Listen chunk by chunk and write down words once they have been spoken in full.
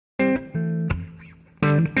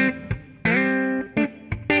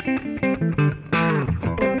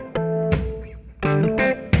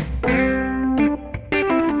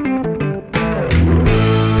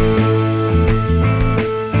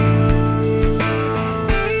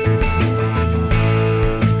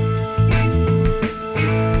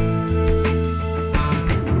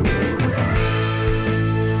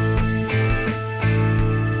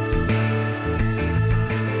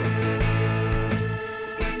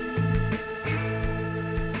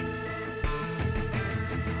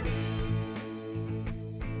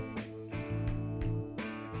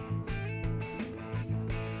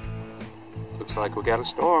Looks like we got a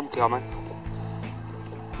storm coming.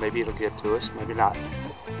 Maybe it'll get to us, maybe not.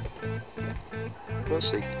 We'll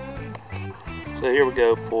see. So here we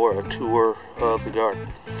go for a tour of the garden.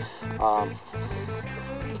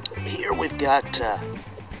 Here we've got,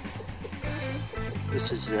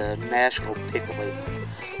 this is a National Pickleweed.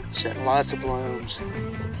 Setting lots of blooms.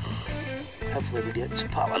 Hopefully we get some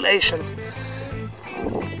pollination.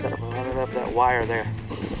 Gotta run it up that wire there.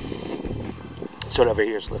 This one over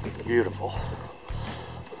here is looking beautiful.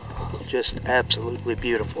 Just absolutely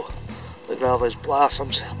beautiful. Look at all those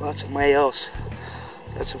blossoms. Lots of males.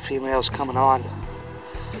 Got some females coming on.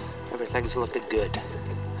 Everything's looking good.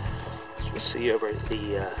 So we'll see over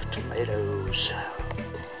the tomatoes.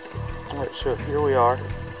 Alright, so here we are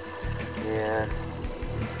in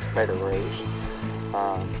tomato rows.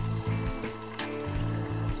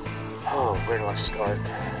 Oh, where do I start?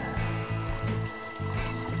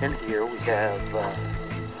 In here we have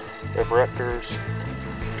the Rutgers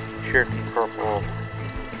Cherokee Purple.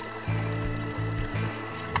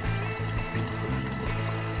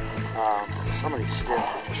 Some of these stems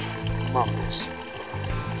are humongous.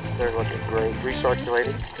 They're looking great.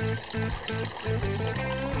 Recirculated.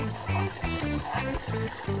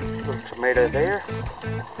 Little tomato there.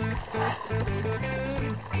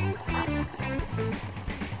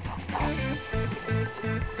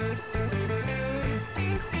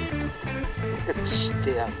 Look at the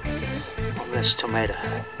stem on this tomato.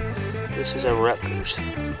 This is a Rutgers.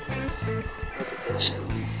 Look at this.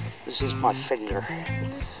 This is my finger.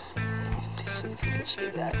 Let's see if you can see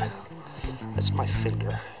that. That's my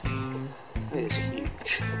finger. It is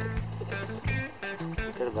huge.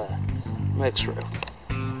 Bit of a mix room.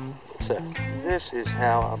 So this is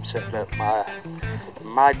how I'm setting up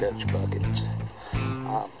my Dutch buckets.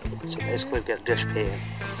 So basically we've got a dish pan.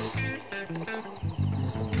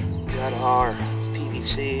 Got our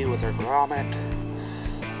PVC with our grommet.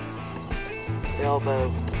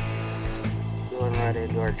 Elbow going right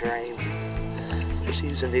into our drain. Just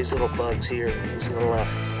using these little bugs here, these little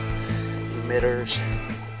emitters.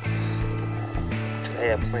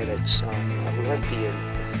 Today I planted some Olympian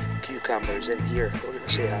cucumbers in here. We're going to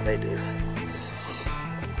see how they do.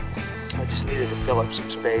 I just needed to fill up some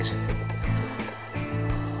space.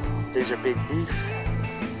 These are big beef.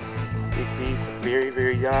 Big beef, very,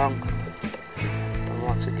 very young. And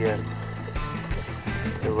once again,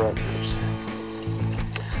 the Rutgers.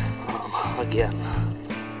 Again,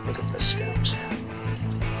 look at the stems.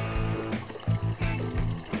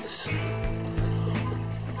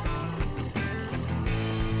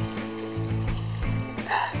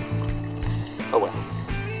 Oh well.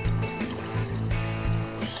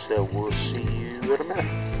 So we'll see you in a minute.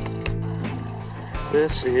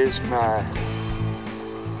 This is my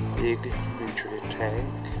big nutrient tank.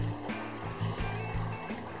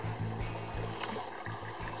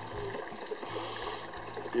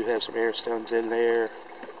 I do have some air stones in there.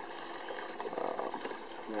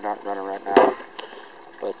 They're not running right now,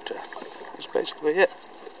 but that's basically it.